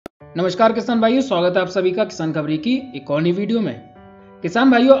नमस्कार किसान भाइयों, स्वागत है आप सभी का किसान खबरी की एक और नई वीडियो में। किसान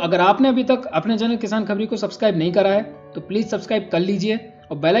भाइयों, अगर आपने अभी तक अपने चैनल किसान खबरी को सब्सक्राइब नहीं करा है तो प्लीज सब्सक्राइब कर लीजिए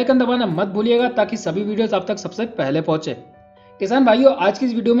और बेल आइकन दबाना मत भूलिएगा ताकि सभी वीडियोस आप तक सबसे पहले पहुंचे। किसान भाइयों, आज की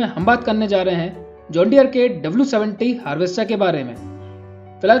इस वीडियो में हम बात करने जा रहे हैं जॉन डियर के W70 हार्वेस्टर के बारे में।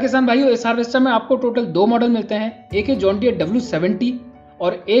 फिलहाल किसान भाइयों, इस हार्वेस्टर में आपको टोटल दो मॉडल मिलते हैं, एक है जॉन डियर W70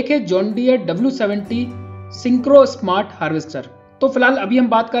 और एक है John Deere W70 SynchroSmart harvester. तो फिलहाल अभी हम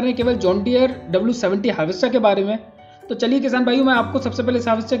बात कर रहे हैं केवल जॉन डियर W70 हार्वेस्टर के बारे में। तो चलिए किसान भाइयों, मैं आपको सबसे पहले इस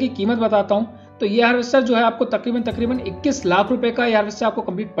हार्वेस्टर की कीमत बताता हूं। तो ये हार्वेस्टर जो है आपको तकरीबन 21 लाख रुपए का ये हार्वेस्टर आपको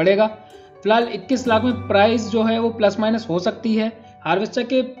कंप्लीट पड़ेगा। फिलहाल 21 लाख में प्राइस जो है वो प्लस माइनस हो सकती है। हार्वेस्टर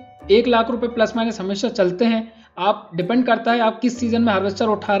के 1 लाख रुपए प्लस माइनस हमेशा चलते हैं। आप डिपेंड करता है आप किस सीजन में हार्वेस्टर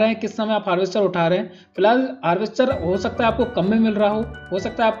उठा रहे हैं, किस समय आप हार्वेस्टर उठा रहे हैं। फिलहाल हार्वेस्टर हो सकता है आपको कम में मिल रहा हो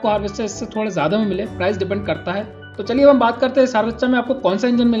सकता है आपको हार्वेस्टर इससे थोड़ा ज्यादा में मिले, प्राइस डिपेंड करता है। तो चलिए हम बात करते हैं इस हार्वेस्टर में आपको कौन सा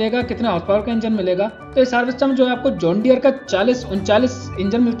इंजन मिलेगा, कितने हॉर्स पावर का इंजन मिलेगा। तो इस हार्वेस्टर में जो है आपको जॉन डियर का 4039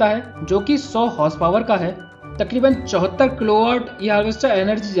 इंजन मिलता है जो कि 100 हॉर्स पावर का है। तकरीबन 74 किलोवाट ये हार्वेस्टर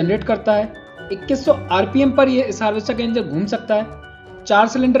एनर्जी जनरेट करता है। 2100 आरपीएम पर ये इस हार्वेस्टर का इंजन घूम सकता है। 4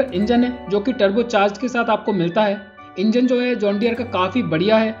 सिलेंडर इंजन है जो कि टर्बोचार्ज के साथ आपको मिलता है। इंजन जो है जॉन डियर का काफी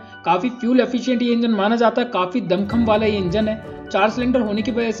बढ़िया है, काफी फ्यूल एफिशिएंट ये इंजन माना जाता है, काफी दमखम वाला ये इंजन है। 4 सिलेंडर होने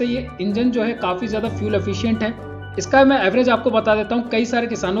की वजह से ये इंजन जो है काफी ज्यादा फ्यूल एफिशिएंट है। इसका मैं एवरेज आपको बता देता हूँ। कई सारे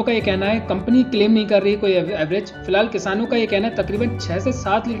किसानों का ये कहना है, कंपनी क्लेम नहीं कर रही कोई एवरेज। फिलहाल किसानों का ये कहना है तकरीबन 6 से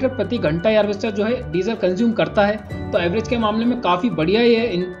 7 लीटर प्रति घंटा हार्वेस्टर जो है डीजल कंज्यूम करता है। तो एवरेज के मामले में काफी बढ़िया ये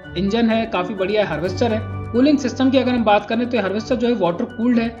इंजन है, काफी बढ़िया हार्वेस्टर है। कूलिंग सिस्टम की अगर हम बात करें तो हार्वेस्टर जो है वाटर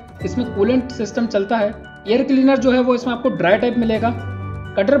कूल्ड है, इसमें कूलेंट सिस्टम चलता है। एयर क्लीनर जो है वो इसमें आपको ड्राई टाइप मिलेगा।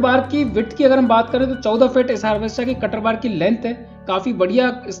 कटर बार की विड्थ की अगर हम बात करें तो 14 फीट इस हार्वेस्टर की कटर बार की लेंथ है। काफी बढ़िया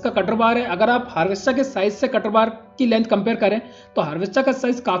इसका कटर बार है। अगर आप हार्वेस्टर के साइज से कटर बार की लेंथ कंपेयर करें तो हार्वेस्टर का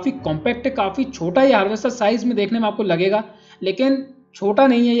साइज काफी कॉम्पैक्ट है, काफी छोटा है। हार्वेस्टर साइज में देखने में आपको लगेगा लेकिन छोटा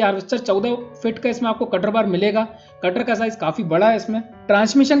नहीं है ये हार्वेस्टर। 14 फीट का इसमें आपको कटर बार मिलेगा। कटर का साइज काफी बड़ा है इसमें।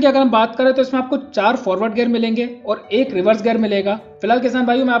 ट्रांसमिशन की अगर हम बात करें तो इसमें आपको 4 फॉरवर्ड गियर मिलेंगे और 1 रिवर्स गियर मिलेगा। फिलहाल किसान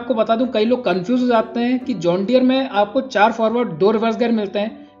भाइयों, मैं आपको बता दूं, कई लोग कंफ्यूज हो जाते हैं कि जॉन डियर में आपको 4 फॉरवर्ड 2 रिवर्स गियर मिलते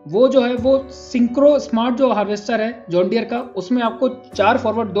हैं। वो जो है वो SynchroSmart जो हार्वेस्टर है जॉन डियर का, उसमें आपको 4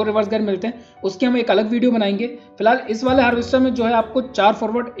 फॉरवर्ड 2 रिवर्स गियर मिलते हैं। उसकी हम एक अलग वीडियो बनाएंगे। फिलहाल इस वाले हार्वेस्टर में जो है आपको 4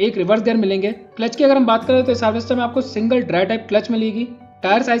 फॉरवर्ड 1 रिवर्स गियर मिलेंगे। क्लच की अगर हम बात करें तो इस हार्वेस्टर में आपको सिंगल ड्राई टाइप क्लच मिलेगी।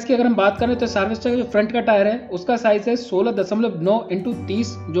 टायर साइज की अगर हम बात करें तो इस हार्वेस्टर का जो फ्रंट का टायर है उसका साइज है 16.9 ×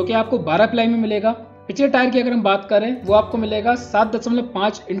 30 जो कि आपको 12 प्लाई में मिलेगा। पिछले टायर की अगर हम बात करें वो आपको मिलेगा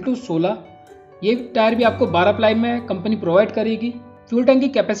 7.5 × 16। ये टायर भी आपको 12 प्लाई में कंपनी प्रोवाइड करेगी। फ्यूल टैंक की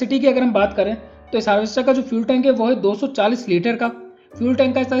कैपेसिटी की अगर हम बात करें तो इस हार्वेस्टर का जो फ्यूल टैंक है वो है 240 लीटर का। फ्यूल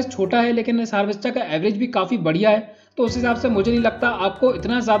टैंक का साइज छोटा है लेकिन इस हार्वेस्टर का एवरेज भी काफी बढ़िया है। तो उस हिसाब से मुझे नहीं लगता आपको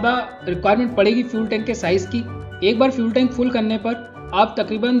इतना ज्यादा रिक्वायरमेंट पड़ेगी फ्यूल टैंक के साइज की। एक बार फ्यूल टैंक फुल करने पर आप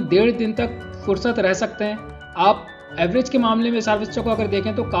तकरीबन 1.5 दिन तक फुर्सत रह सकते हैं। आप एवरेज के मामले में इस हार्वेस्टर को अगर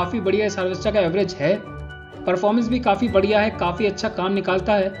देखें तो काफी बढ़िया इस हार्वेस्टर का एवरेज है। परफॉर्मेंस भी काफी बढ़िया है, काफी अच्छा काम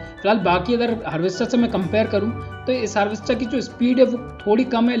निकालता है। फिलहाल बाकी अगर हार्वेस्टर से मैं कंपेयर करूं तो इस हार्वेस्टर की जो स्पीड है वो थोड़ी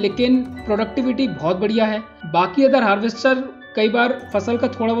कम है लेकिन प्रोडक्टिविटी बहुत बढ़िया है। बाकी अदर हार्वेस्टर कई बार फसल का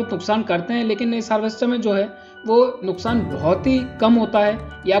थोड़ा बहुत नुकसान करते हैं लेकिन इस हार्वेस्टर में जो है वो नुकसान बहुत ही कम होता है।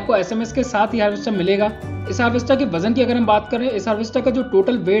 ये आपको एसएमएस के साथ ही हार्वेस्टर मिलेगा। इस हार्वेस्टर के वजन की अगर हम बात करें, इस हार्वेस्टर का जो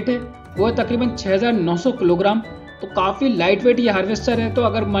टोटल वेट है वो है तकरीबन 6900 किलोग्राम। तो काफ़ी लाइट वेट ये हार्वेस्टर है। तो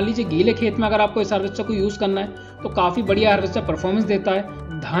अगर मान लीजिए गीले खेत में अगर आपको इस हार्वेस्टर को यूज़ करना है तो काफ़ी बढ़िया हार्वेस्टर परफॉर्मेंस देता है।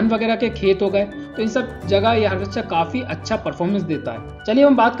 धान वगैरह के खेत हो गए तो इन सब जगह ये हार्वेस्टर काफ़ी अच्छा परफॉर्मेंस देता है। चलिए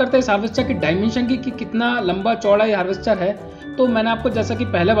हम बात करते हैं इस हार्वेस्टर की डायमेंशन की कि कितना लंबा चौड़ा ये हार्वेस्टर है। तो मैंने आपको जैसा कि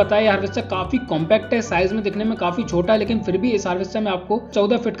पहले बताया, ये हार्वेस्टर काफ़ी कॉम्पैक्ट है, साइज में दिखने में काफ़ी छोटा है लेकिन फिर भी इस हार्वेस्टर में आपको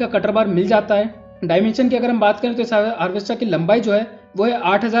 14 फीट का कटर बार मिल जाता है। डायमेंशन की अगर हम बात करें तो इस हार्वेस्टर की लंबाई जो है वो है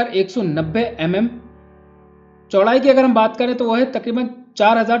 8190 mm। चौड़ाई की अगर हम बात करें तो वो है तकरीबन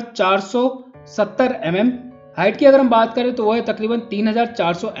 4470 mm। हाइट की अगर हम बात करें तो वो है तकरीबन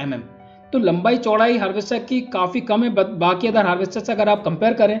 3400 mm। तो लंबाई चौड़ाई हार्वेस्टर की काफ़ी कम है बाकी अदर हार्वेस्टर से अगर आप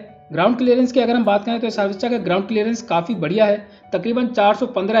कंपेयर करें। ग्राउंड क्लियरेंस की अगर हम बात करें तो इस हार्वेस्टर का ग्राउंड क्लियरेंस काफ़ी बढ़िया है। तकरीबन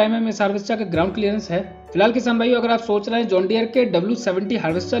 415 mm इस हार्वेस्टर का ग्राउंड क्लियरेंस है। फिलहाल किसान भाइयों, अगर आप सोच रहे हैं जॉन डियर के W70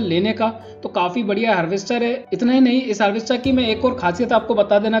 हार्वेस्टर लेने का तो काफ़ी बढ़िया हार्वेस्टर है। इतना ही नहीं, इस हार्वेस्टर की मैं एक और खासियत आपको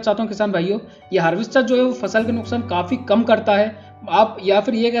बता देना चाहता हूँ किसान भाइयों। ये हार्वेस्टर जो है वो फसल के नुकसान काफ़ी कम करता है। आप या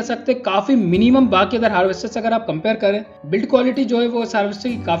फिर ये कह सकते हैं काफ़ी मिनिमम बाकी अदर हार्वेस्टर से अगर आप कंपेयर करें। बिल्ड क्वालिटी जो है वो इस हार्वेस्टर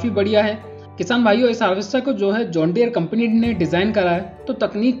की काफ़ी बढ़िया है। किसान भाइयों, इस हार्वेस्टर को जो है जॉन डियर कंपनी ने डिज़ाइन करा है। तो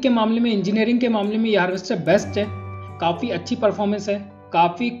तकनीक के मामले में, इंजीनियरिंग के मामले में ये हार्वेस्टर बेस्ट है। काफ़ी अच्छी परफॉर्मेंस है,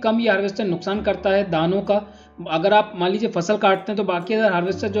 काफ़ी कम ये हार्वेस्टर नुकसान करता है दानों का। अगर आप मान लीजिए फसल काटते हैं तो बाकी अदर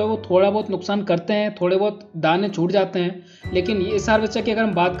हार्वेस्टर जो है वो थोड़ा बहुत नुकसान करते हैं, थोड़े बहुत दाने छूट जाते हैं। लेकिन इस हार्वेस्टर की अगर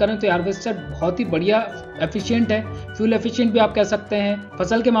हम बात करें तो ये हार्वेस्टर बहुत ही बढ़िया एफिशिएंट है, फ्यूल एफिशिएंट भी आप कह सकते हैं।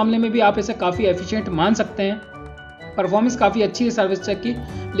 फसल के मामले में भी आप इसे काफ़ी एफिशिएंट मान सकते हैं। परफॉर्मेंस काफ़ी अच्छी है इस हार्वेस्टर की।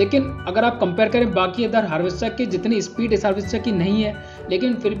 लेकिन अगर आप कंपेयर करें बाकी अदर हार्वेस्टर की, जितनी स्पीड इस हार्वेस्टर की नहीं है,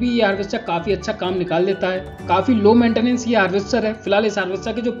 लेकिन फिर भी ये हार्वेस्टर काफ़ी अच्छा काम निकाल देता है। काफ़ी लो मेंटेनेंस ये हार्वेस्टर है। फिलहाल इस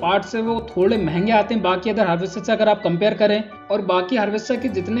हार्वेस्टर के जो पार्ट्स है वो थोड़े महंगे आते हैं बाकी अदर हार्वेस्टर से अगर आप कंपेयर करें, और बाकी हार्वेस्टर के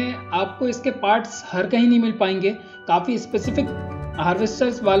जितने आपको इसके पार्ट्स हर कहीं नहीं मिल पाएंगे। काफ़ी स्पेसिफिक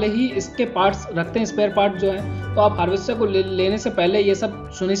हार्वेस्टर्स वाले ही इसके पार्ट्स रखते हैं, स्पेयर पार्ट जो हैं। तो आप हार्वेस्टर को लेने से पहले ये सब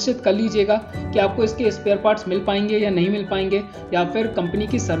सुनिश्चित कर लीजिएगा कि आपको इसके स्पेयर पार्ट्स मिल पाएंगे या नहीं मिल पाएंगे, या फिर कंपनी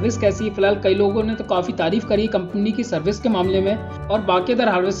की सर्विस कैसी है। फिलहाल कई लोगों ने तो काफ़ी तारीफ करी कंपनी की सर्विस के मामले में। और बाकी अदर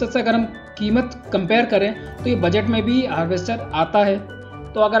हार्वेस्टर से अगर हम कीमत कंपेयर करें तो ये बजट में भी हार्वेस्टर आता है।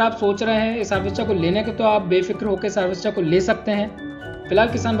 तो अगर आप सोच रहे हैं इस हार्वेस्टर को लेने के तो आप बेफिक्र होकर इस हार्वेस्टर को ले सकते हैं। फिलहाल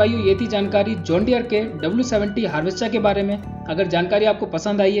किसान भाइयों ये थी जानकारी जॉन डियर के W70 हार्वेस्टर के बारे में। अगर जानकारी आपको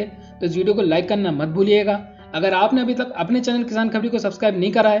पसंद आई है तो इस वीडियो को लाइक करना मत भूलिएगा। अगर आपने अभी तक अपने चैनल किसान खबरी को सब्सक्राइब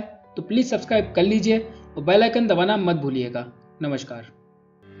नहीं करा है तो प्लीज़ सब्सक्राइब कर लीजिए और बेल आइकन दबाना मत भूलिएगा। नमस्कार।